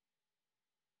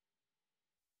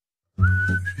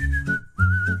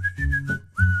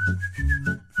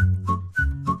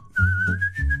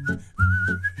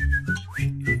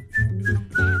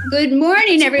Good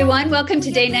morning, everyone. Welcome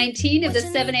to day 19 of the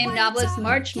 7 a.m. Novelist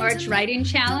March Writing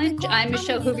Challenge. I'm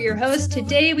Michelle Hoover, your host.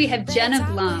 Today we have Jenna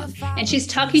Blum, and she's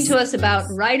talking to us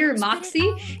about writer Moxie,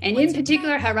 and in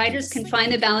particular, how writers can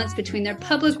find the balance between their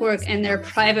public work and their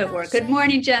private work. Good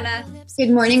morning, Jenna.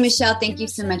 Good morning, Michelle. Thank you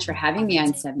so much for having me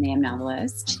on 7 a.m.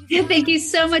 Novelist. Thank you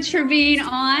so much for being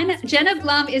on. Jenna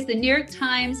Blum is the New York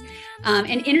Times an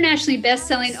internationally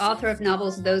best-selling author of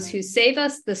novels Those Who Save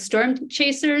Us, The Storm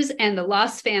Chasers, and The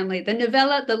Lost Family, the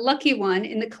novella The Lucky One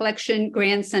in the collection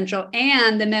Grand Central,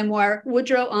 and the memoir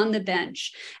Woodrow on the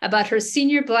Bench, about her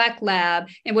senior Black lab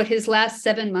and what his last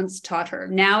 7 months taught her,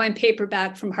 now in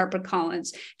paperback from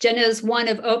HarperCollins. Jenna is one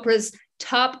of Oprah's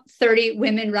top 30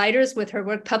 women writers, with her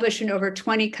work published in over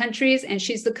 20 countries. And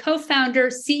she's the co-founder,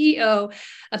 CEO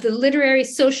of the literary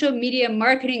social media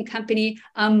marketing company,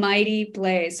 A Mighty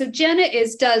Blaze. So Jenna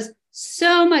does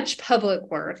so much public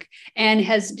work and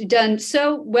has done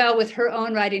so well with her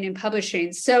own writing and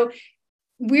publishing. So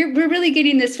we're really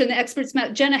getting this from the experts'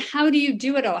 mouth. Jenna, how do you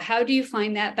do it all? How do you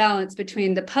find that balance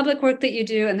between the public work that you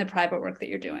do and the private work that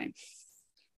you're doing?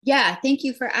 Yeah, thank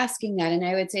you for asking that. And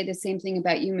I would say the same thing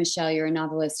about you, Michelle. You're a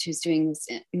novelist who's doing this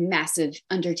massive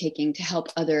undertaking to help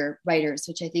other writers,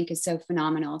 which I think is so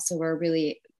phenomenal. So we're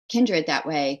really kindred that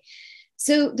way.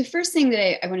 So the first thing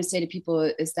that I want to say to people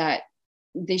is that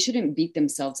they shouldn't beat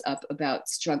themselves up about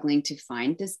struggling to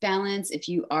find this balance. If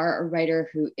you are a writer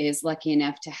who is lucky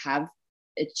enough to have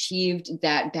achieved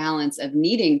that balance of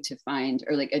needing to find,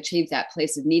 or like achieve that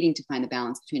place of needing to find the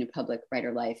balance between a public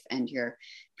writer life and your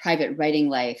private writing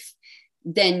life,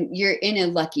 then you're in a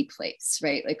lucky place,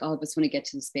 right? Like all of us want to get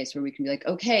to the space where we can be like,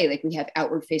 okay, like we have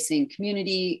outward facing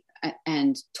community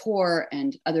and tour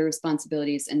and other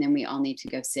responsibilities. And then we all need to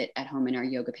go sit at home in our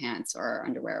yoga pants or our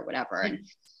underwear or whatever and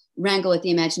wrangle with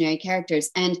the imaginary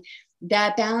characters. And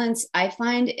that balance I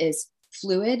find is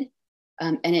fluid.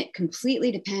 And it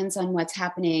completely depends on what's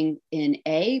happening in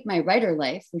my writer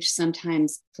life, which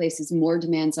sometimes places more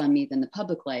demands on me than the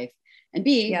public life, and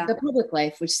B, the public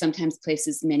life, which sometimes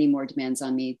places many more demands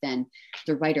on me than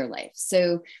the writer life.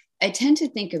 So I tend to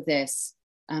think of this,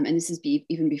 and this is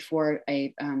even before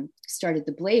I started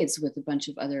the Blades with a bunch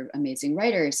of other amazing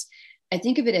writers, I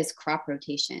think of it as crop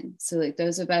rotation. So like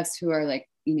those of us who are like,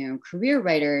 career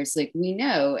writers, like we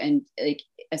know, and like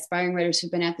aspiring writers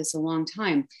who've been at this a long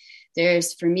time,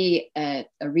 there's, for me, a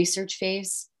research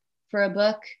phase for a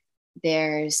book.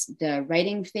 There's the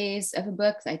writing phase of a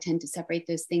book. I tend to separate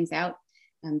those things out.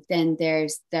 Then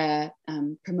there's the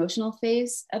promotional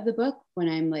phase of the book when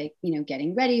I'm like,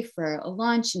 getting ready for a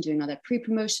launch and doing all that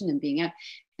pre-promotion and being out.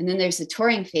 And then there's the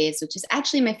touring phase, which is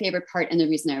actually my favorite part. And the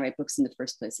reason I write books in the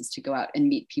first place is to go out and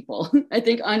meet people, I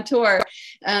think, on tour.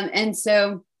 And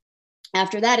so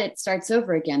after that, it starts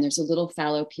over again. There's a little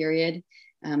fallow period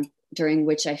during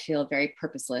which I feel very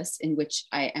purposeless, in which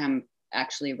I am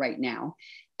actually right now.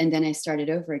 And then I started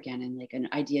over again, and like an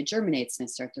idea germinates and I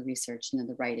start the research and then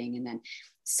the writing. And then,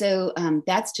 so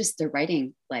that's just the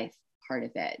writing life part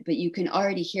of it. But you can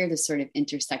already hear the sort of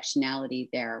intersectionality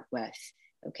there with,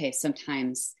 okay,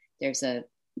 sometimes there's a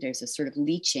sort of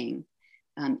leaching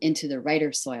into the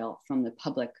writer soil from the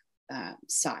public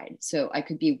side. So I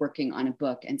could be working on a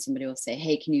book and somebody will say,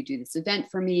 hey, can you do this event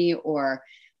for me? Or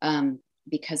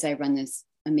because I run this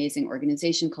amazing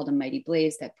organization called A Mighty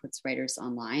Blaze that puts writers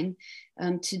online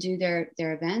to do their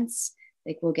events.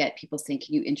 Like we'll get people saying,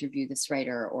 can you interview this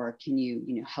writer, or can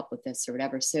you help with this or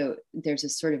whatever. So there's a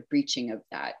sort of breaching of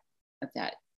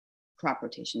that crop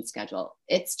rotation schedule.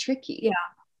 It's tricky.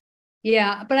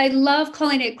 Yeah. But I love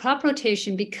calling it crop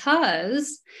rotation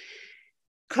because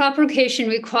crop rotation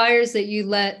requires that you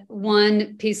let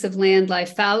one piece of land lie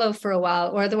fallow for a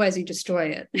while, or otherwise you destroy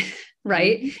it,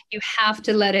 right? Mm-hmm. You have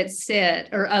to let it sit,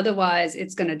 or otherwise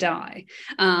it's going to die.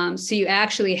 So you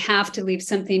actually have to leave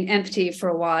something empty for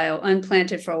a while,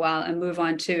 unplanted for a while, and move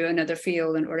on to another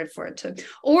field in order for it to,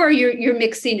 or you're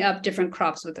mixing up different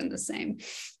crops within the same.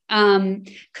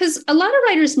 Because a lot of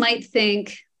writers might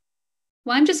think,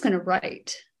 well, I'm just going to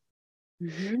write.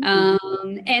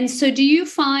 Mm-hmm. And so do you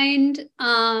find,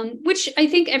 which I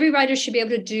think every writer should be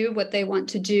able to do what they want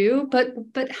to do, but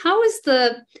how is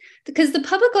because the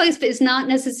public life is not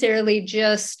necessarily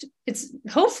just, it's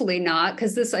hopefully not,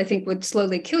 because this I think would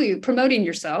slowly kill you, promoting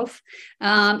yourself.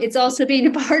 It's also being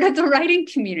a part of the writing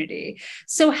community.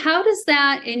 So how does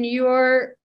that in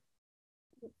your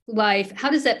life,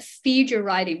 how does that feed your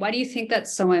writing? Why do you think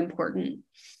that's so important?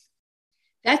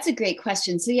 That's a great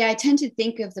question. So yeah, I tend to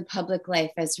think of the public life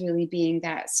as really being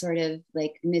that sort of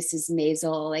like Mrs.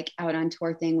 Maisel, like out on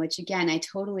tour thing, which again, I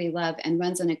totally love and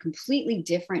runs on a completely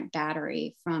different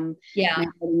battery from Yeah. my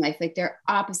writing life. Like they're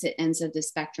opposite ends of the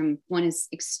spectrum. One is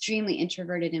extremely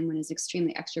introverted and one is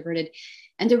extremely extroverted.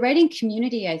 And the writing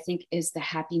community, I think, is the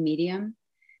happy medium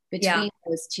Yeah. between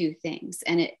those two things.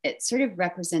 And it sort of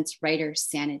represents writer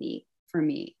sanity for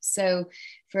me. So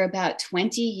for about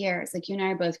 20 years, like you and I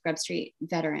are both Grub Street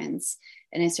veterans,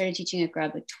 and I started teaching at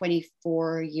Grub like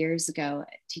 24 years ago,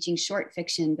 teaching short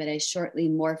fiction, but I shortly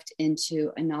morphed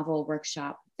into a novel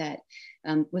workshop that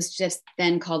was just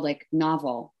then called like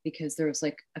novel, because there was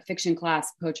like a fiction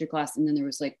class, poetry class, and then there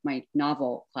was like my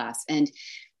novel class. And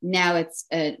now it's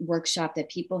a workshop that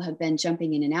people have been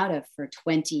jumping in and out of for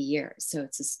 20 years. So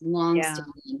it's this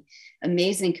long-standing,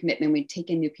 amazing commitment. We take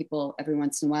in new people every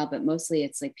once in a while, but mostly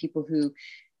it's like people who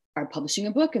are publishing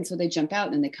a book. And so they jump out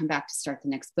and then they come back to start the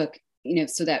next book, you know,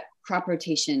 so that crop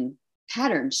rotation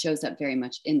pattern shows up very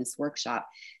much in this workshop.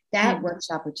 That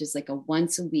workshop, which is like a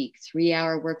once a week,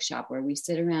 3-hour workshop where we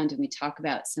sit around and we talk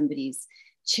about somebody's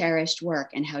cherished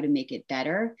work and how to make it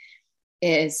better,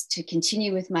 is to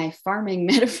continue with my farming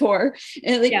metaphor.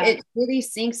 And like it really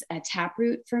sinks a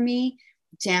taproot for me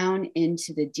down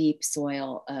into the deep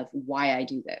soil of why I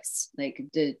do this. Like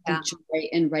the joy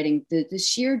in writing, the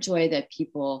sheer joy that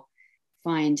people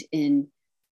find in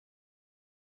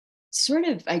sort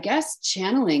of, I guess,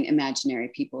 channeling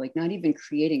imaginary people, like not even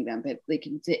creating them, but like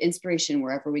the inspiration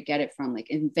wherever we get it from, like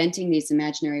inventing these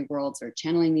imaginary worlds or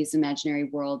channeling these imaginary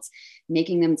worlds,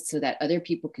 making them so that other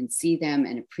people can see them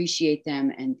and appreciate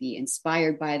them and be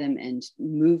inspired by them and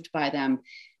moved by them.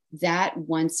 That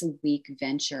once a week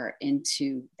venture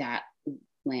into that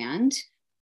land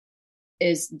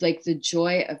is like the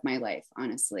joy of my life,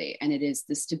 honestly. And it is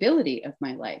the stability of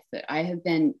my life that I have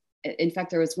been. In fact,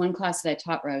 there was one class that I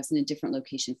taught where I was in a different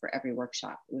location for every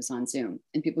workshop. It was on Zoom.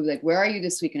 And people would be like, where are you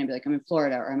this week? And I'd be like, I'm in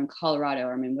Florida, or I'm in Colorado,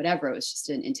 or I'm in whatever. It was just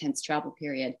an intense travel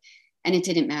period. And it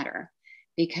didn't matter,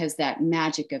 because that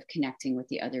magic of connecting with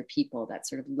the other people, that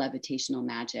sort of levitational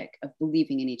magic of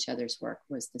believing in each other's work,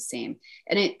 was the same.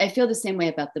 And I feel the same way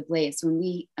about the Blaze. When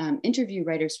we interview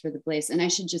writers for the Blaze, and I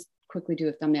should just quickly do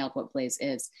a thumbnail of what Blaze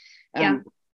is.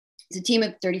 It's a team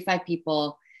of 35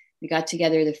 people. We got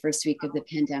together the first week of the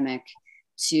pandemic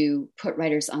to put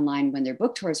writers online when their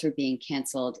book tours were being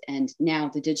canceled. And now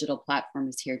the digital platform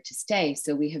is here to stay.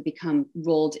 So we have become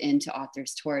rolled into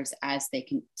authors' tours as they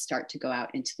can start to go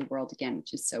out into the world again,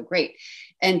 which is so great.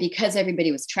 And because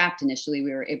everybody was trapped initially,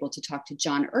 we were able to talk to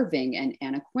John Irving and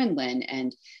Anna Quinlan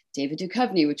and David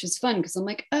Duchovny, which was fun because I'm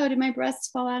like, oh, did my breasts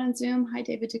fall out on Zoom? Hi,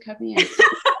 David Duchovny.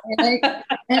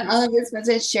 And all of this was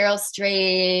Cheryl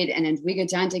Strayed and Edwiga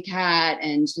Danticat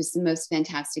and just the most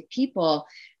fantastic people.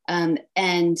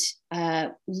 And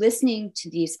listening to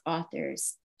these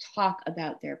authors talk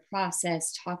about their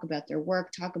process, talk about their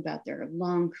work, talk about their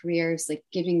long careers, like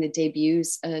giving the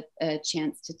debuts a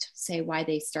chance to say why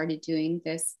they started doing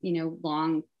this, you know,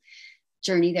 long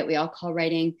journey that we all call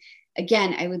writing.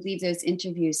 Again, I would leave those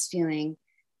interviews feeling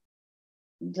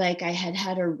like I had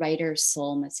had a writer's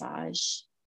soul massage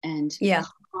and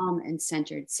calm and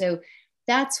centered. So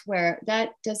that's where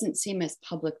that doesn't seem as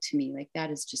public to me. Like that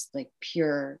is just like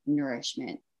pure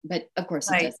nourishment. But of course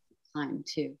it does take time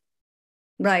too.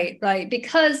 Right.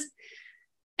 Because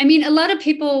I mean, a lot of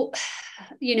people,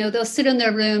 you know, they'll sit in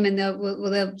their room and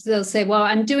they'll say, well,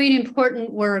 I'm doing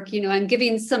important work. You know, I'm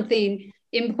giving something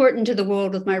important to the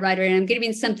world with my writing, and I'm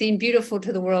giving something beautiful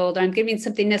to the world. I'm giving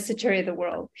something necessary to the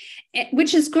world,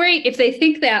 which is great if they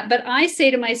think that. But I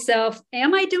say to myself,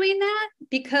 am I doing that?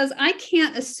 Because I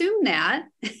can't assume that.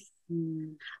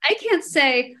 I can't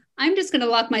say, I'm just going to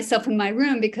lock myself in my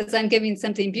room because I'm giving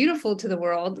something beautiful to the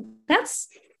world. That's,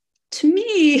 to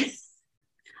me,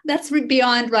 that's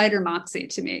beyond writer Moxie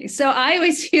to me. So I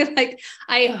always feel like,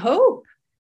 I hope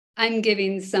I'm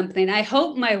giving something. I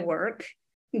hope my work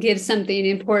gives something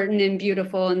important and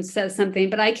beautiful and says something,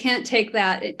 but I can't take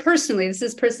that personally. This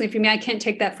is personally for me. I can't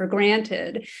take that for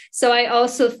granted. So I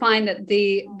also find that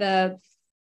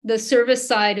the service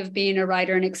side of being a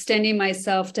writer and extending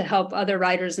myself to help other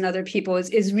writers and other people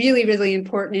is really, really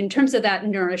important in terms of that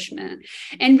nourishment.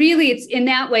 And really, it's in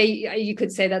that way, you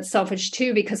could say that's selfish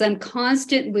too, because I'm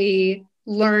constantly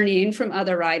learning from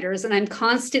other writers. And I'm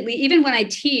constantly, even when I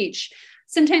teach,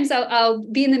 sometimes I'll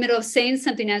be in the middle of saying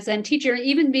something as I'm teaching, or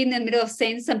even be in the middle of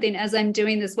saying something as I'm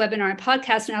doing this webinar and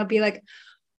podcast, and I'll be like,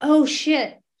 oh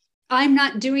shit, I'm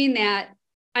not doing that.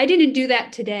 I didn't do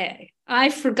that today. I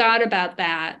forgot about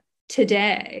that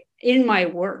today in my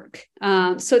work.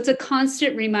 So it's a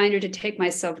constant reminder to take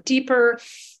myself deeper.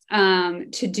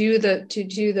 to do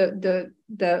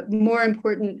the more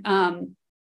important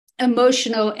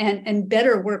emotional and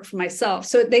better work for myself.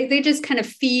 So they just kind of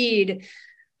feed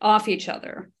off each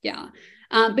other. Yeah.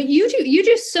 But you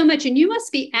do so much, and you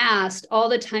must be asked all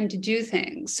the time to do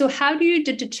things. So how do you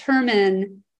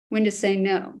determine when to say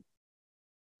no?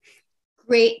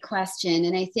 Great question.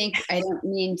 And I think I don't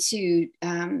mean to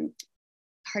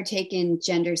partake in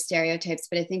gender stereotypes,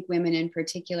 but I think women in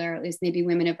particular, at least maybe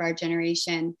women of our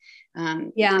generation,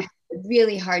 have a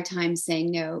really hard time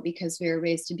saying no because we were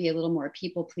raised to be a little more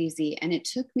people pleasy. And it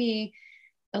took me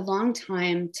a long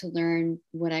time to learn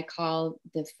what I call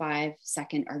the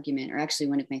 5-second argument, or actually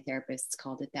one of my therapists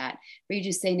called it that, where you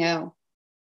just say no.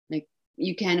 Like,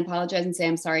 you can apologize and say,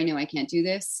 I'm sorry, no, I can't do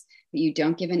this. But you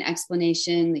don't give an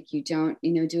explanation. Like, you don't,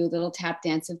 do a little tap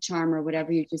dance of charm or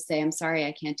whatever. You just say, I'm sorry,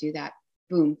 I can't do that.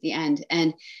 Boom, the end.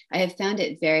 And I have found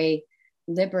it very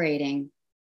liberating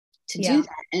to do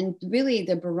that. And really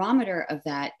the barometer of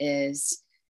that is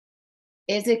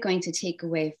it going to take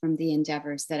away from the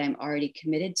endeavors that I'm already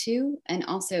committed to? And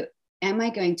also, am I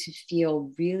going to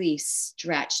feel really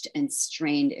stretched and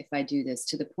strained if I do this,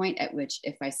 to the point at which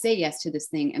if I say yes to this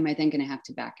thing, am I then going to have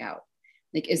to back out?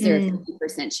 Like, is there a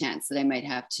 50% chance that I might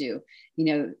have to,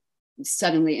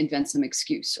 suddenly invent some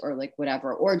excuse or like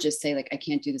whatever, or just say like, I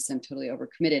can't do this, I'm totally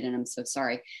overcommitted and I'm so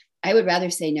sorry. I would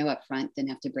rather say no up front than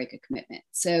have to break a commitment.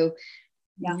 So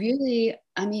really,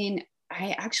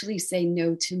 I actually say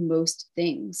no to most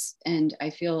things, and I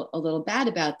feel a little bad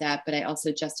about that, but I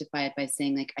also justify it by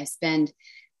saying, like, I spend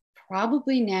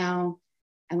probably now,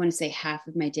 I want to say half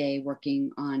of my day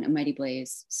working on a Mighty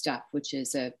Blaze stuff, which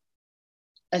is a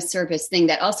service thing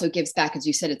that also gives back. As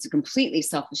you said, it's a completely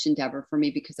selfish endeavor for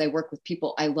me because I work with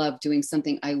people I love doing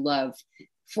something I love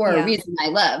for a reason I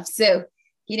love. So,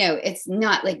 it's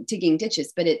not like digging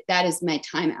ditches, but that is my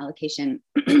time allocation.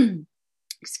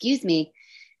 Excuse me.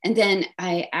 And then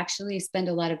I actually spend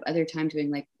a lot of other time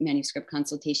doing like manuscript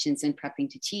consultations and prepping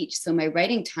to teach. So my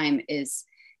writing time is,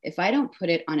 if I don't put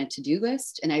it on a to-do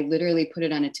list, and I literally put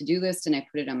it on a to-do list and I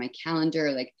put it on my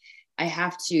calendar, like I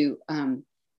have to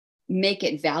make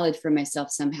it valid for myself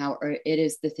somehow, or it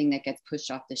is the thing that gets pushed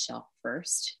off the shelf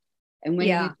first. And when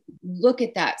you look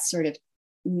at that sort of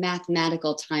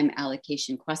mathematical time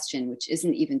allocation question, which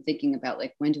isn't even thinking about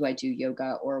like, when do I do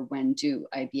yoga, or when do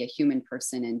I be a human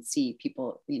person and see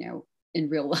people, in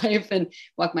real life and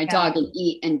walk my dog and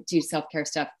eat and do self-care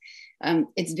stuff.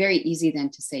 It's very easy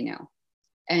then to say no.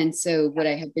 And so what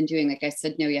I have been doing, like I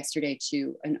said no yesterday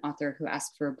to an author who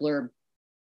asked for a blurb,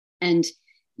 and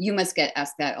you must get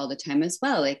asked that all the time as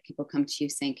well. Like, people come to you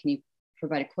saying, can you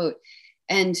provide a quote?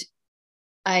 And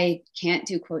I can't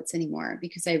do quotes anymore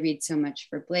because I read so much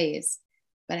for Blaze,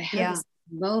 but I have this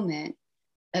moment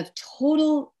of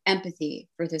total empathy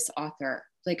for this author.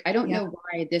 Like, I don't know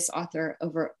why this author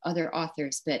over other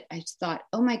authors, but I just thought,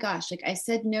 oh my gosh, like I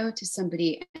said no to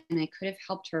somebody and I could have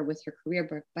helped her with her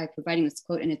career by providing this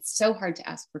quote. And it's so hard to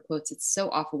ask for quotes. It's so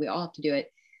awful. We all have to do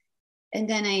it. And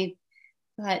then I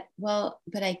thought, well,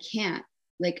 but I can't.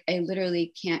 Like, I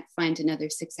literally can't find another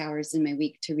 6 hours in my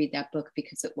week to read that book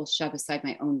because it will shove aside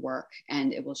my own work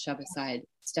and it will shove aside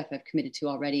stuff I've committed to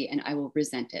already, and I will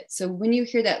resent it. So when you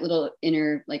hear that little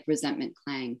inner like resentment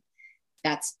clang,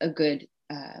 that's a good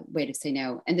way to say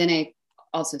no. And then I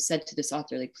also said to this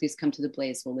author, like, please come to the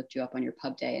Blaze, we'll lift you up on your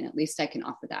pub day. And at least I can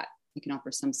offer that. I can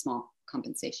offer some small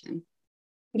compensation.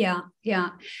 Yeah.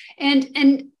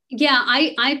 And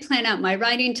I plan out my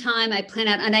writing time. I plan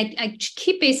out, and I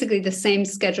keep basically the same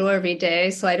schedule every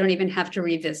day. So I don't even have to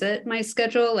revisit my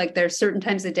schedule. Like, there's certain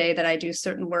times a day that I do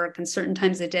certain work and certain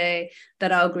times a day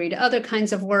that I'll agree to other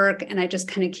kinds of work. And I just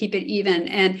kind of keep it even.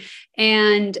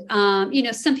 And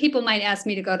some people might ask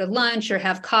me to go to lunch or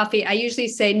have coffee. I usually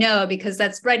say no, because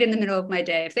that's right in the middle of my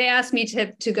day. If they ask me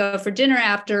to go for dinner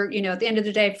after, at the end of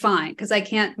the day, fine. Because I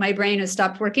can't, my brain has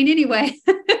stopped working anyway.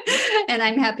 And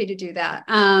I'm happy to do that.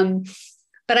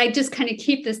 But I just kind of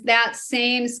keep that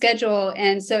same schedule.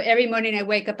 And so every morning I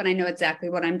wake up and I know exactly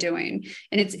what I'm doing.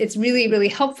 And it's really, really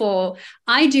helpful.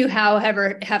 I do,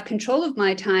 however, have control of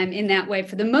my time in that way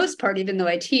for the most part, even though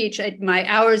I teach. My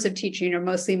hours of teaching are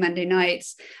mostly Monday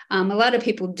nights. A lot of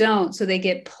people don't. So they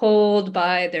get pulled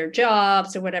by their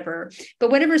jobs or whatever.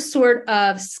 But whatever sort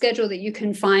of schedule that you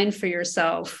can find for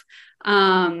yourself,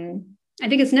 I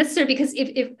think it's necessary, because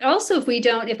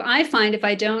if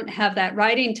I don't have that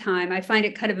writing time, I find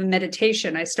it kind of a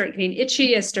meditation. I start getting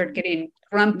itchy. I start getting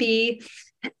grumpy.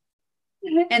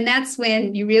 And that's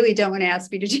when you really don't want to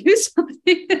ask me to do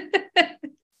something.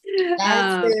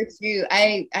 That's so true.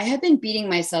 I have been beating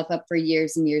myself up for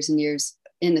years and years and years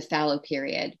in the fallow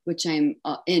period, which I'm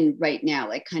in right now,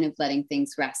 like kind of letting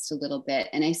things rest a little bit.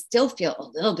 And I still feel a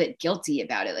little bit guilty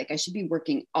about it. Like I should be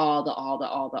working all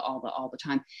the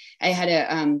time. I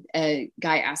had a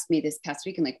guy ask me this past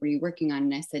weekend, like, what are you working on?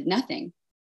 And I said, nothing.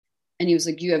 And he was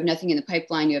like, you have nothing in the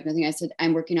pipeline. You have nothing. I said,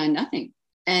 I'm working on nothing.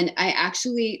 And I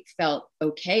actually felt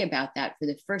okay about that for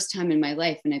the first time in my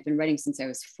life. And I've been writing since I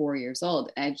was 4 years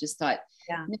old. I just thought,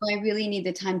 no, I really need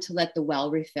the time to let the well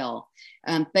refill.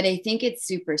 But I think it's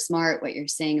super smart what you're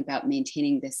saying about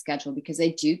maintaining this schedule, because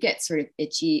I do get sort of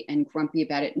itchy and grumpy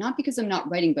about it, not because I'm not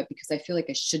writing, but because I feel like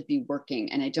I should be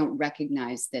working. And I don't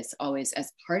recognize this always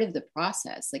as part of the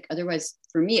process. Like otherwise,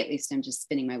 for me, at least, I'm just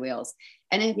spinning my wheels.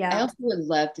 And I also would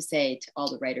love to say to all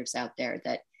the writers out there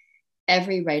that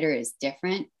every writer is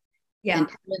different. Yeah. And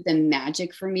part of the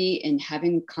magic for me in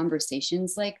having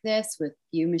conversations like this with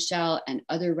you, Michelle, and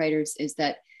other writers is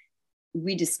that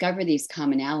we discover these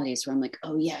commonalities where I'm like,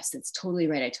 oh yes, that's totally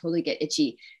right. I totally get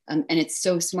itchy. And it's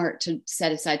so smart to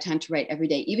set aside time to write every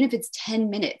day, even if it's 10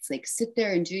 minutes, like sit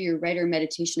there and do your writer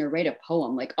meditation or write a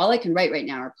poem. Like all I can write right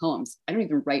now are poems. I don't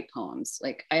even write poems.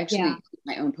 Like I actually write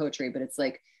my own poetry, but it's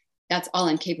like, that's all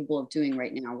I'm capable of doing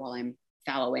right now while I'm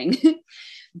fallowing.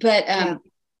 But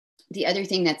the other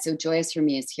thing that's so joyous for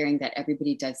me is hearing that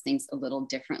everybody does things a little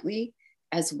differently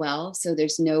as well. So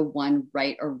there's no one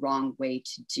right or wrong way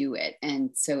to do it. And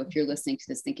so if you're listening to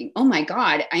this thinking, oh my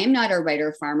God, I am not a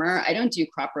writer farmer. I don't do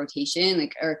crop rotation,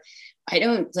 like, or I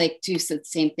don't like do the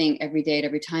same thing every day at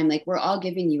every time. Like we're all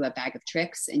giving you a bag of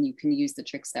tricks and you can use the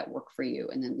tricks that work for you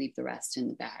and then leave the rest in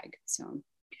the bag. So.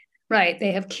 Right.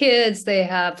 They have kids, they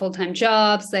have full-time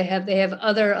jobs, they have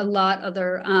a lot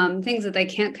other things that they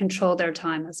can't control their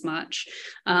time as much.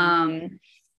 And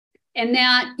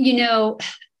that,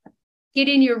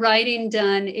 getting your writing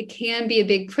done, it can be a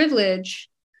big privilege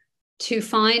to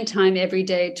find time every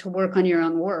day to work on your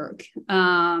own work.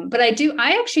 But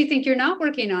I actually think you're not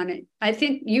working on it. I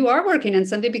think you are working on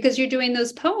something because you're doing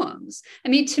those poems. I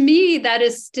mean, to me, that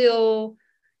is still,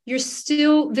 you're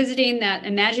still visiting that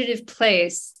imaginative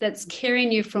place that's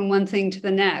carrying you from one thing to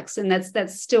the next. And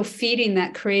that's still feeding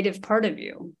that creative part of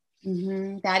you.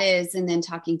 Mm-hmm. That is. And then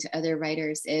talking to other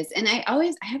writers is, and I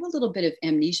have a little bit of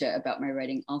amnesia about my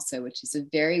writing also, which is a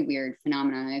very weird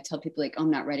phenomenon. I tell people like, oh,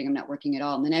 I'm not writing, I'm not working at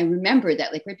all. And then I remember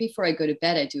that like right before I go to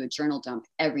bed, I do a journal dump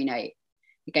every night.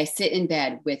 Like I sit in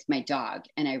bed with my dog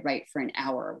and I write for an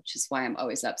hour, which is why I'm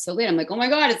always up so late. I'm like, oh my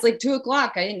God, it's like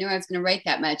 2:00. I didn't know I was going to write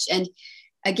that much. And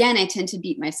again, I tend to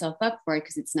beat myself up for it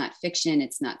because it's not fiction,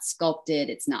 it's not sculpted,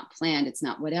 it's not planned, it's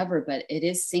not whatever, but it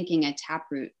is sinking a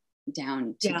taproot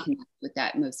down to connect with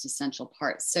that most essential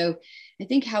part. So I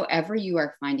think however you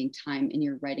are finding time in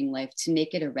your writing life to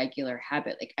make it a regular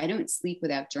habit, like I don't sleep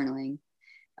without journaling.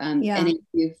 And if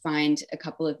you find a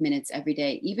couple of minutes every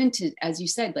day, even to, as you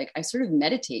said, like I sort of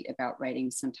meditate about writing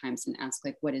sometimes and ask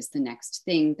like, what is the next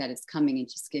thing that is coming, and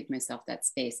just give myself that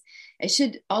space. I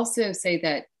should also say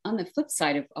that on the flip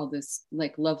side of all this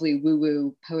like lovely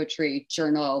woo-woo poetry,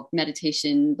 journal,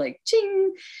 meditation, like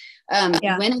ching,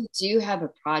 when I do have a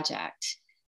project,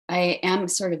 I am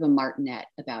sort of a martinet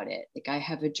about it. Like I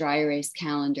have a dry erase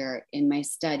calendar in my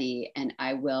study and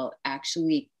I will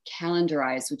actually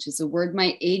calendarize, which is a word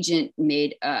my agent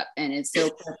made up. And it's so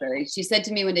clever. She said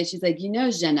to me one day, she's like,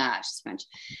 Jenna, she's French.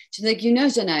 She's like,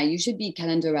 Jenna, you should be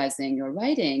calendarizing your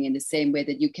writing in the same way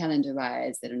that you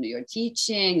calendarize, I don't know, your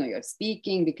teaching or your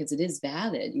speaking, because it is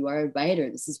valid. You are a writer.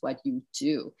 This is what you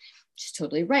do. She's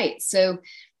totally right. So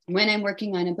when I'm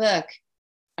working on a book,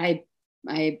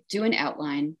 I do an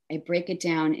outline. I break it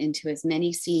down into as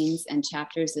many scenes and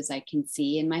chapters as I can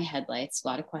see in my headlights, a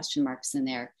lot of question marks in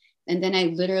there. And then I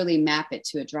literally map it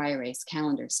to a dry erase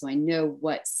calendar. So I know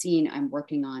what scene I'm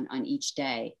working on each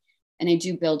day. And I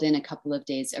do build in a couple of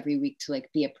days every week to like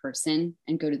be a person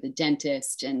and go to the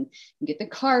dentist and get the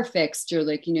car fixed or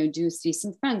like, do see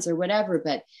some friends or whatever.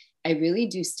 But I really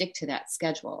do stick to that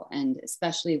schedule. And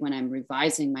especially when I'm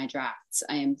revising my drafts,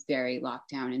 I am very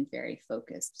locked down and very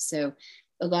focused. So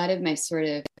a lot of my sort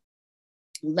of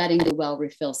letting the well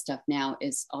refill stuff now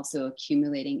is also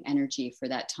accumulating energy for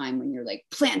that time when you're like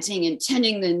planting and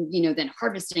tending, then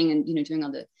harvesting and, doing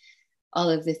all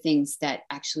of the things that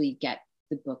actually get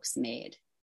the books made.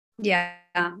 Yeah.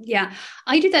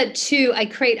 I do that too.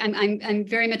 I'm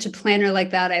very much a planner like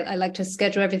that. I like to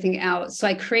schedule everything out. So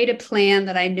I create a plan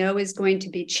that I know is going to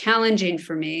be challenging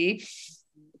for me,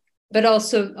 but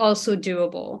also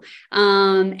doable.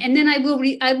 And then I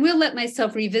will let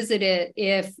myself revisit it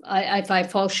if I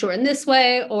fall short in this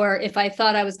way, or if I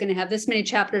thought I was going to have this many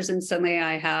chapters and suddenly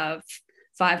I have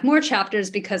 5 more chapters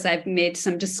because I've made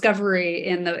some discovery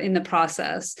in the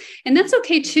process. And that's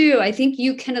okay too. I think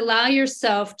you can allow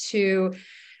yourself to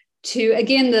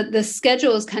again, the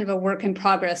schedule is kind of a work in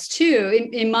progress too,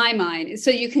 in my mind. So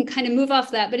you can kind of move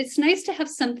off that, but it's nice to have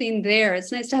something there.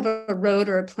 It's nice to have a road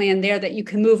or a plan there that you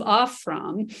can move off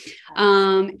from,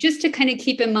 just to kind of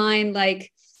keep in mind,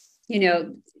 like,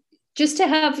 just to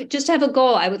have a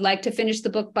goal. I would like to finish the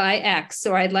book by X,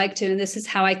 or I'd like to, and this is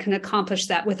how I can accomplish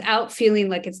that without feeling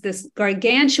like it's this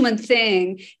gargantuan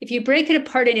thing. If you break it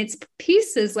apart in its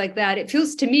pieces like that, it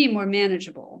feels to me more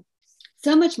manageable.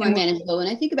 So much more manageable. When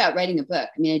I think about writing a book,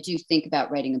 I mean, I do think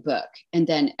about writing a book and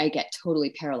then I get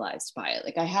totally paralyzed by it.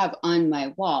 Like I have on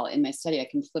my wall in my study, I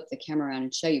can flip the camera around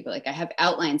and show you, but like I have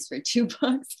outlines for 2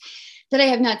 books that I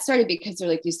have not started because they're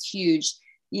like these huge,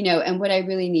 and what I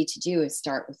really need to do is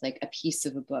start with like a piece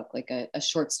of a book, like a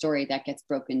short story that gets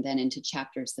broken then into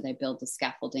chapters that I build the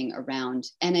scaffolding around.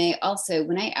 And I also,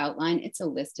 when I outline, it's a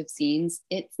list of scenes.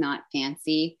 It's not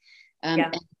fancy.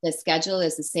 And the schedule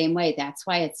is the same way. That's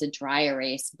why it's a dry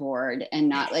erase board and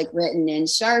not like written in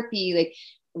Sharpie. Like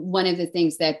one of the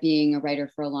things that being a writer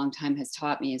for a long time has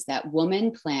taught me is that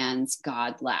woman plans,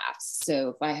 God laughs. So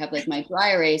if I have like my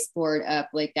dry erase board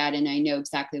up like that, and I know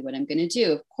exactly what I'm going to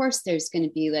do, of course, there's going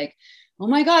to be like, oh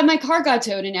my God, my car got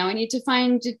towed and now I need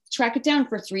to track it down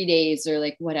for 3 days or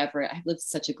like whatever. I've lived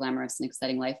such a glamorous and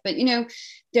exciting life, but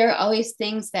there are always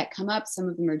things that come up. Some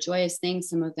of them are joyous things.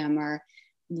 Some of them are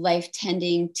life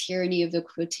tending tyranny of the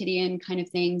quotidian kind of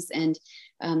things. And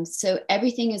so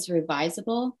everything is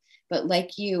revisable, but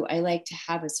like you, I like to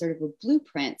have a sort of a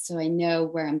blueprint. So I know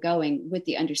where I'm going with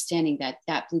the understanding that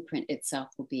that blueprint itself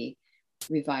will be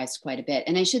revised quite a bit.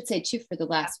 And I should say too, for the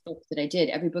last book that I did,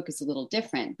 every book is a little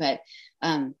different, but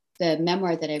the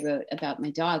memoir that I wrote about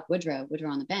my dog, Woodrow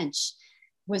on the Bench,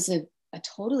 was a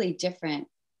totally different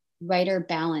writer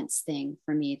balance thing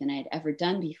for me than I'd ever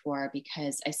done before,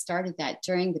 because I started that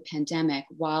during the pandemic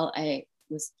while I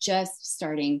was just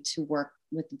starting to work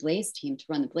with the Blaze team to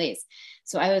run the Blaze.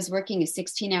 So I was working a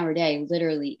 16-hour day,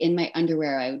 literally in my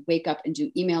underwear. I would wake up and do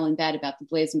email in bed about the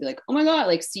Blaze and be like, oh my God,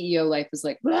 like CEO life was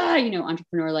like, blah,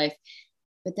 entrepreneur life.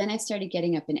 But then I started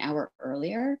getting up an hour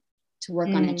earlier to work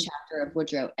on a chapter of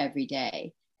Woodrow every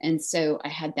day. And so I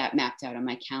had that mapped out on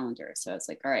my calendar. So I was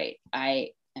like, all right,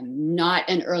 I'm not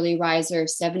an early riser,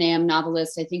 7 a.m.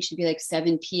 novelist. I think should be like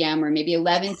 7 p.m. or maybe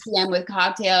 11 p.m. with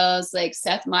cocktails, like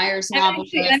Seth Meyers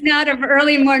novelist. I'm not an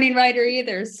early morning writer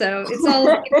either. So it's all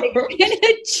right. But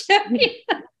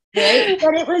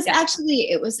it was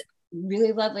it was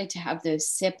really lovely to have those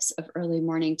sips of early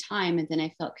morning time. And then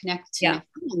I felt connected to my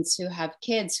friends who have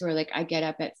kids who are like, I get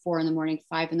up at 4 a.m,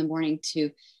 5 a.m. to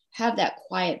have that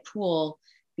quiet pool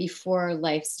before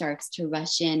life starts to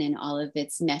rush in all of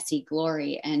its messy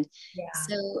glory. And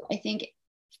so I think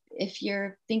if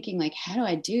you're thinking like, how do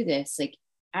I do this? Like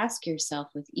ask yourself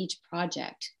with each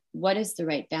project, what is the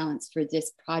right balance for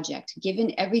this project?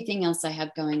 Given everything else I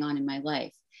have going on in my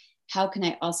life, how can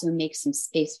I also make some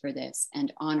space for this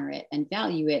and honor it and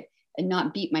value it and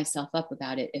not beat myself up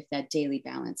about it if that daily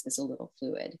balance is a little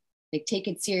fluid? Like take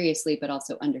it seriously, but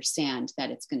also understand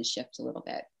that it's going to shift a little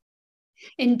bit.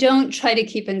 And don't try to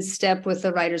keep in step with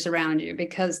the writers around you,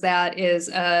 because that is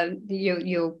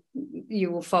you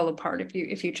will fall apart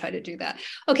if you try to do that.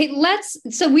 Okay,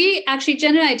 so we actually,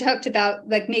 Jenna and I talked about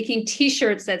like making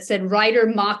t-shirts that said writer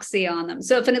Moxie on them.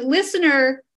 So if a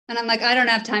listener, and I'm like, I don't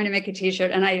have time to make a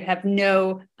t-shirt and I have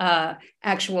no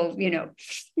actual,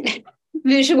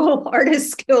 visual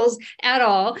artist skills at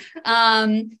all.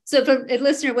 So if a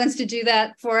listener wants to do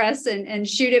that for us and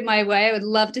shoot it my way, I would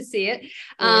love to see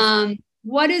it.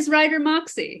 What is writer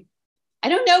Moxie? I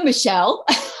don't know, Michelle.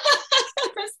 I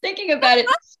was thinking about it.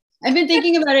 I've been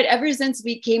thinking about it ever since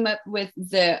we came up with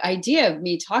the idea of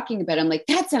me talking about it. I'm like,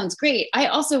 that sounds great. I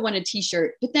also want a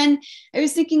t-shirt. But then I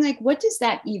was thinking like, what does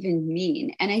that even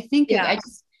mean? And I think I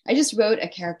just wrote a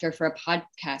character for a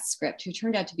podcast script who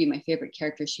turned out to be my favorite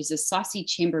character. She's a saucy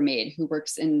chambermaid who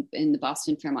works in the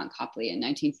Boston Fairmont Copley in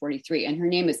 1943. And her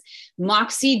name is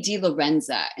Moxie Di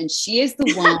Lorenza. And she is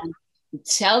the one who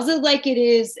tells it like it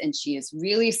is. And she is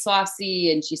really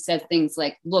saucy. And she says things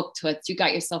like, look, Toots, you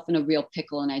got yourself in a real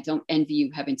pickle. And I don't envy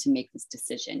you having to make this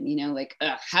decision. Like,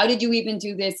 how did you even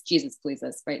do this? Jesus, please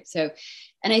us. Right. So,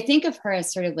 and I think of her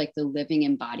as sort of like the living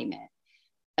embodiment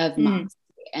of Moxie.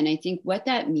 And I think what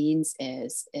that means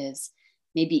is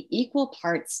maybe equal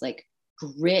parts like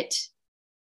grit,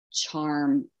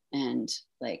 charm, and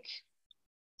like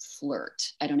flirt.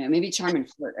 I don't know, maybe charm and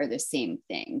flirt are the same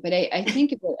thing, but I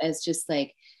think of it as just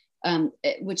like,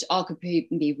 which all could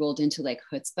be rolled into like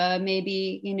chutzpah,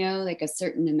 maybe, like a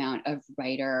certain amount of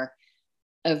writer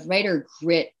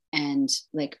grit and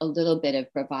like a little bit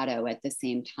of bravado at the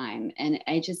same time. And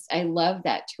I love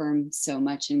that term so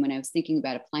much. And when I was thinking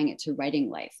about applying it to writing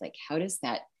life, like how does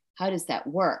that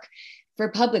work? For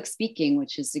public speaking,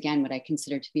 which is again what I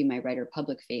consider to be my writer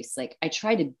public face, like I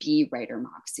try to be writer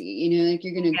Moxie, like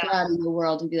you're going to go out in the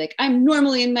world and be like, I'm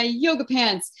normally in my yoga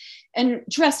pants and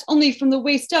dressed only from the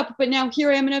waist up, but now here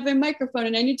I am and I have a microphone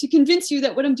and I need to convince you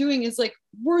that what I'm doing is like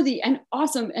worthy and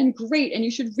awesome and great and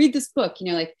you should read this book,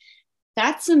 like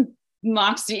that's some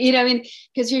Moxie,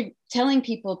 because you're telling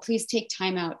people, please take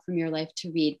time out from your life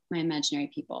to read my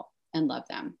imaginary people and love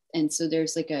them. And so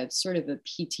there's like a sort of a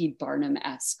P.T.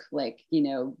 Barnum-esque, like,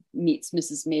 meets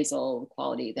Mrs. Maisel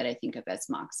quality that I think of as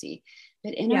Moxie.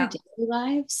 But in our daily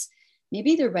lives,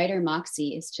 maybe the writer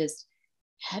Moxie is just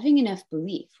having enough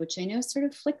belief, which I know sort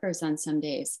of flickers on some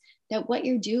days, that what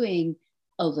you're doing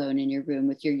alone in your room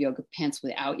with your yoga pants,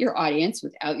 without your audience,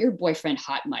 without your boyfriend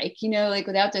hot mic, like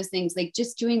without those things, like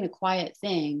just doing the quiet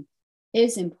thing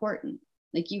is important.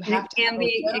 Like you have to have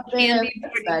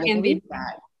it can be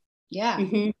that. Yeah.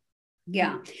 Mm-hmm.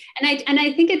 Yeah. And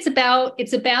I think it's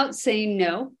about saying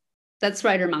no. That's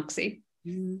writer Moxie.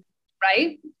 Mm-hmm.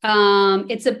 Right.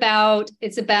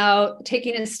 It's about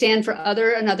taking a stand for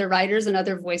other writers and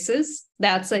other voices.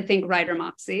 That's, I think, writer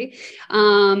Moxie.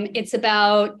 It's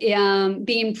about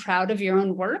being proud of your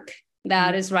own work.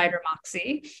 That is writer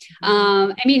Moxie.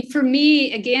 For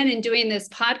me, again, in doing this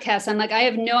podcast, I'm like, I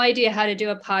have no idea how to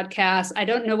do a podcast. I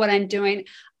don't know what I'm doing.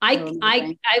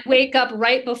 I wake up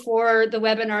right before the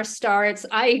webinar starts.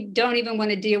 I don't even want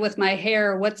to deal with my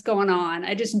hair. What's going on?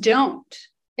 I just don't.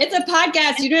 It's a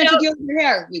podcast. You don't have to deal with your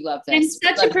hair. We love this. I'm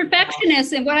such a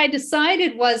perfectionist. And what I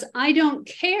decided was I don't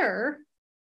care.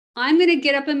 I'm going to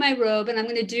get up in my robe and I'm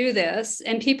going to do this.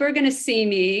 And people are going to see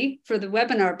me for the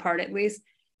webinar part, at least.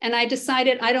 And I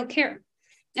decided I don't care.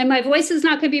 And my voice is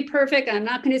not going to be perfect. I'm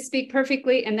not going to speak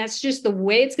perfectly. And that's just the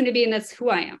way it's going to be. And that's who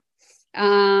I am.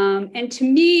 And to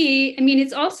me,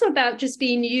 it's also about just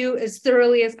being you as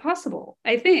thoroughly as possible.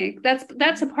 I think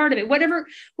that's a part of it. Whatever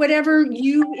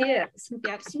you is.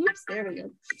 Oops, there we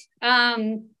go.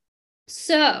 And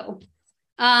so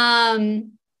I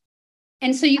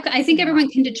think everyone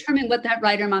can determine what that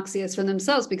writer Moxie is for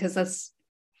themselves, because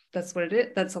that's what it is.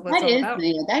 That's what it's all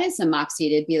about. That is some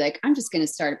Moxie to be like, I'm just going to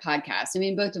start a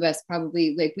podcast. Both of us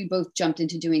probably, like, we both jumped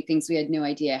into doing things we had no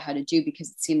idea how to do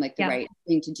because it seemed like the right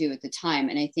thing to do at the time.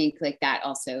 And I think like that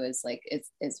also is like,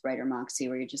 it's writer Moxie,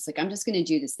 where you're just like, I'm just going to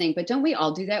do this thing. But don't we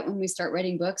all do that when we start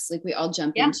writing books? Like we all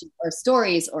jump into our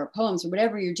stories or poems or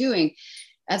whatever you're doing.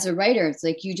 As a writer, it's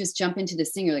like you just jump into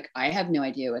this thing. You're like, I have no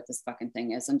idea what this fucking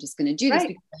thing is. I'm just going to do this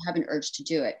because I have an urge to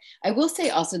do it. I will say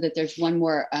also that there's one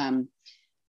more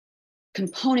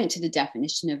component to the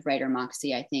definition of writer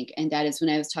Moxie, I think. And that is when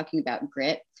I was talking about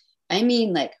grit, I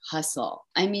mean like hustle.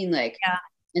 And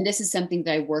this is something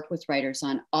that I work with writers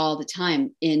on all the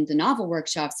time in the novel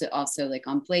workshops, that also like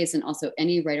on Blaze, and also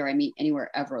any writer I meet anywhere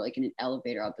ever, like in an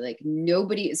elevator, I'll be like,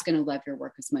 nobody is going to love your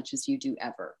work as much as you do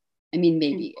ever.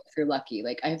 Maybe if you're lucky.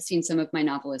 Like I have seen some of my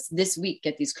novelists this week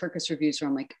get these Kirkus reviews where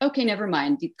I'm like, okay, never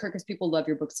mind. The Kirkus people love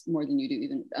your books more than you do.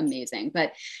 Even amazing.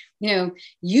 But,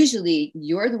 usually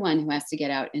you're the one who has to get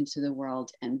out into the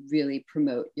world and really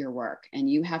promote your work. And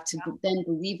you have to then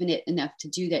believe in it enough to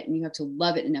do that. And you have to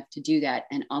love it enough to do that.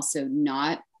 And also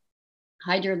not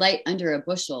hide your light under a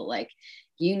bushel. Like,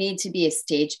 you need to be a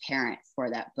stage parent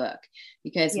for that book,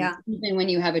 because even when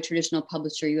you have a traditional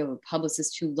publisher, you have a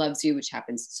publicist who loves you, which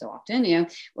happens so often,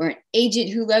 or an agent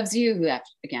who loves you, who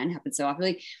again happens so often.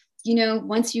 Like,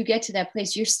 once you get to that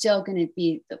place, you're still going to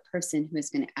be the person who is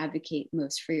going to advocate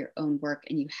most for your own work.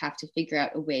 And you have to figure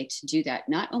out a way to do that,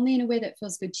 not only in a way that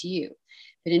feels good to you,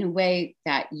 but in a way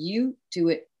that you do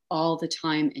it all the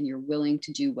time and you're willing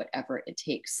to do whatever it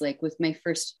takes. Like with my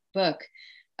first book,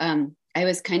 I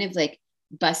was kind of like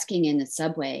busking in the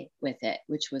subway with it,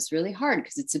 which was really hard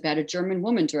because it's about a German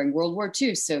woman during World War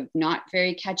II. So not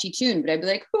very catchy tune, but I'd be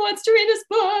like, who wants to read this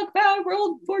book about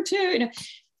World War II?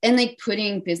 And like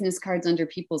putting business cards under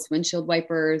people's windshield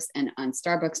wipers and on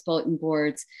Starbucks bulletin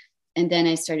boards. And then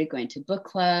I started going to book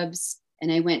clubs,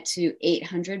 and I went to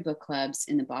 800 book clubs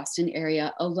in the Boston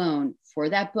area alone for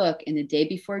that book. And the day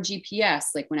before GPS,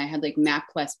 like when I had like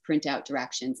MapQuest print out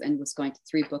directions, and was going to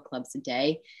 3 book clubs a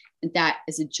day. And that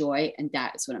is a joy. And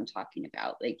that is what I'm talking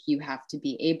about. Like, you have to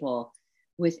be able,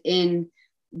 within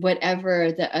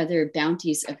whatever the other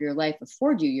bounties of your life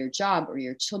afford you, your job or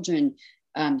your children,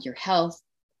 your health,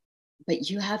 but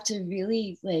you have to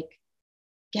really like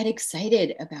get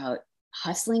excited about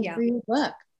hustling for your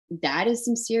book. That is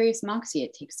some serious Moxie.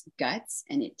 It takes guts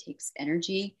and it takes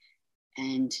energy,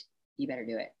 and you better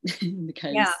do it.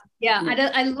 Because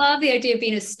I love the idea of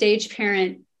being a stage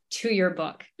parent to your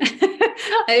book.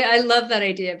 I love that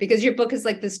idea, because your book is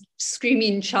like this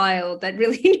screaming child that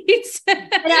really needs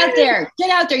get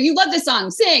out there. You love the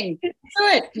song, sing, do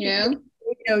it,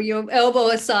 you elbow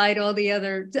aside all the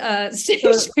other stage.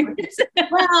 Well, maybe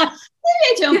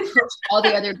I don't push all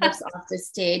the other books off the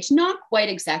stage. Not quite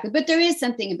exactly, but there is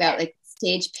something about like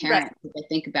stage parents. Right. I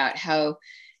think about how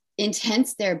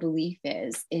intense their belief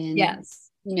is in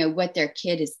what their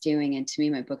kid is doing. And to me,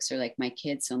 my books are like my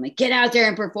kids. So I'm like, get out there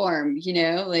and perform,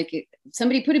 like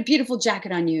somebody put a beautiful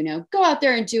jacket on you, go out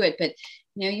there and do it. But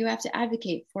you have to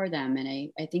advocate for them.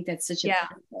 And I think that's such a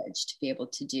privilege to be able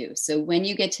to do. So when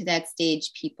you get to that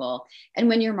stage, people, and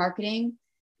when you're marketing,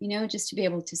 just to be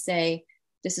able to say,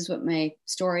 this is what my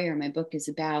story or my book is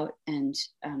about. And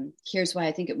here's why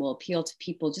I think it will appeal to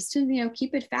people, just to,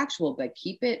 keep it factual, but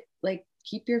keep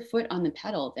your foot on the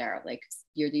pedal there. Like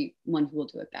you're the one who will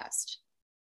do it best.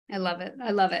 I love it.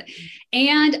 I love it.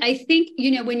 And I think,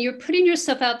 when you're putting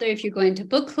yourself out there, if you're going to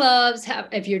book clubs,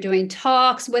 if you're doing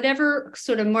talks, whatever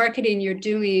sort of marketing you're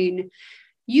doing,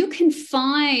 you can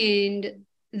find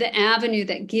the avenue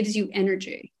that gives you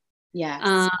energy.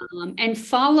 Yes. And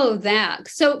follow that.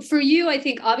 So for you, I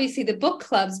think obviously the book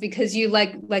clubs, because you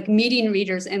like meeting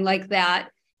readers and like that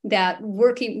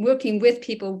working with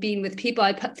people, being with people,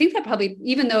 I think that probably,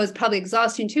 even though it's probably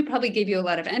exhausting too, probably gave you a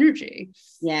lot of energy.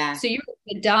 Yeah. So you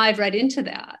dive right into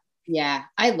that. Yeah,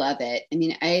 I love it. I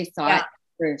mean, I thought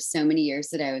for so many years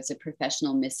that I was a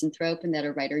professional misanthrope and that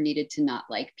a writer needed to not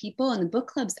like people. And the book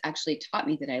clubs actually taught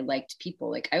me that I liked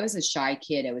people. Like I was a shy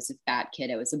kid. I was a fat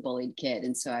kid. I was a bullied kid.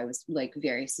 And so I was like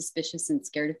very suspicious and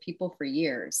scared of people for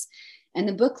years. And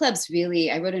the book clubs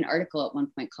really, I wrote an article at one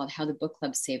point called How the Book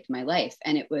Club Saved My Life.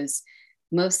 And it was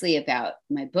mostly about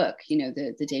my book,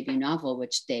 the debut novel,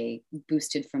 which they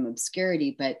boosted from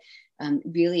obscurity. But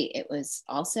really, it was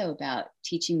also about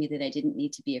teaching me that I didn't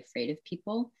need to be afraid of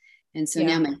people. And so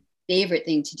now my favorite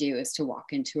thing to do is to walk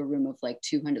into a room of like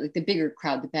 200, like the bigger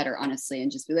crowd, the better, honestly, and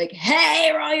just be like,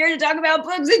 hey, we're all here to talk about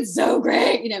books. It's so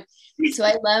great. So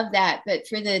I love that. But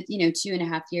for the,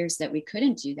 2.5 years that we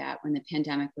couldn't do that when the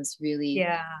pandemic was really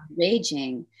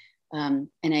raging. And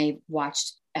I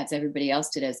watched, as everybody else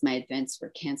did, as my events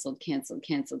were canceled.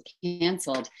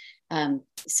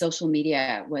 Social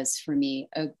media was for me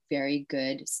a very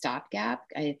good stopgap.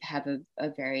 I have a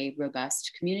very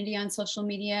robust community on social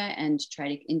media and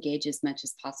try to engage as much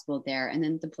as possible there. And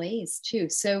then the Blaze too.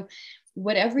 So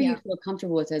whatever you feel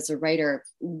comfortable with as a writer,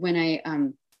 when I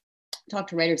talk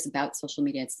to writers about social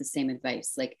media, it's the same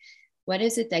advice. Like, what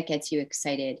is it that gets you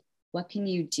excited? What can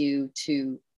you do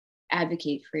to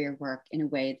advocate for your work in a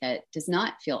way that does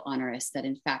not feel onerous, that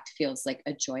in fact feels like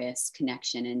a joyous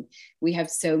connection? And we have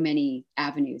so many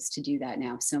avenues to do that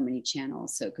now, so many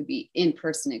channels. So it could be in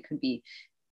person, it could be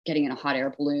getting in a hot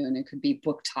air balloon, it could be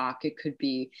book talk, it could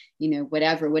be,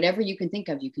 whatever you can think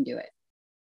of, you can do it.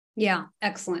 Yeah.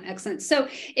 Excellent. So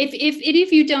if any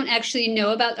of you don't actually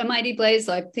know about A Mighty Blaze,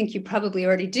 I think you probably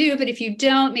already do, but if you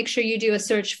don't, make sure you do a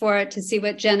search for it to see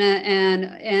what Jenna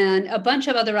and a bunch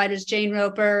of other writers, Jane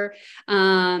Roper,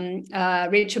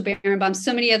 Rachel Barenbaum,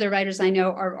 so many other writers I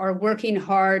know are working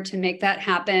hard to make that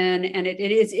happen. And it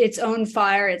is its own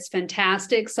fire. It's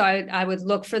fantastic. So I would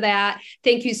look for that.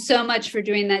 Thank you so much for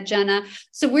doing that, Jenna.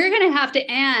 So we're going to have to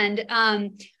end.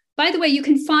 By the way, you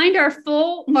can find our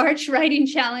full March Writing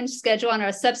Challenge schedule on our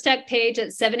Substack page at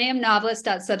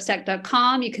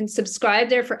 7amnovelist.substack.com. You can subscribe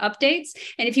there for updates.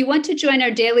 And if you want to join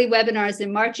our daily webinars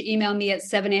in March, email me at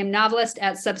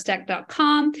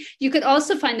 7amnovelist@substack.com. You could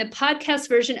also find the podcast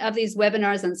version of these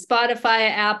webinars on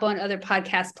Spotify, Apple, and other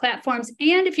podcast platforms.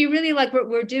 And if you really like what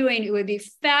we're doing, it would be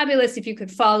fabulous if you could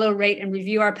follow, rate, and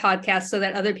review our podcast so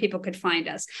that other people could find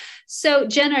us. So,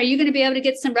 Jenna, are you going to be able to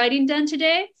get some writing done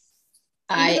today?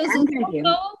 I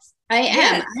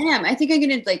am. I think I'm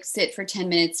going to sit for 10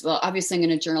 minutes. Well, obviously I'm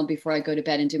going to journal before I go to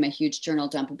bed and do my huge journal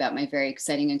dump about my very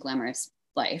exciting and glamorous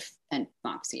life and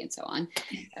Moxie and so on.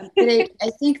 But I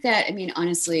think that,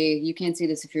 honestly, you can't see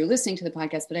this if you're listening to the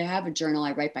podcast, but I have a journal.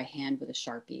 I write by hand with a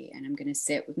Sharpie, and I'm going to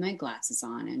sit with my glasses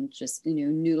on and just,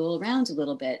 noodle around a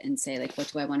little bit and say,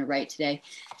 what do I want to write today?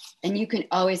 And you can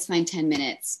always find 10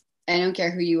 minutes. I don't care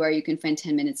who you are, you can find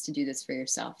 10 minutes to do this for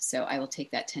yourself. So I will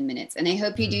take that 10 minutes. And I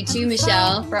hope you do too,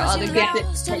 Michelle, for all the good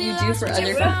that you do for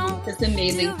other people. This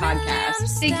amazing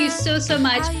podcast. Thank you so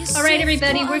much. All right,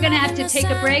 everybody, we're going to have to take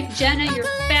a break. Jenna, you're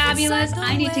fabulous.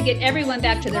 I need to get everyone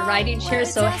back to their writing chair.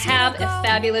 So have a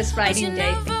fabulous writing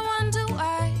day.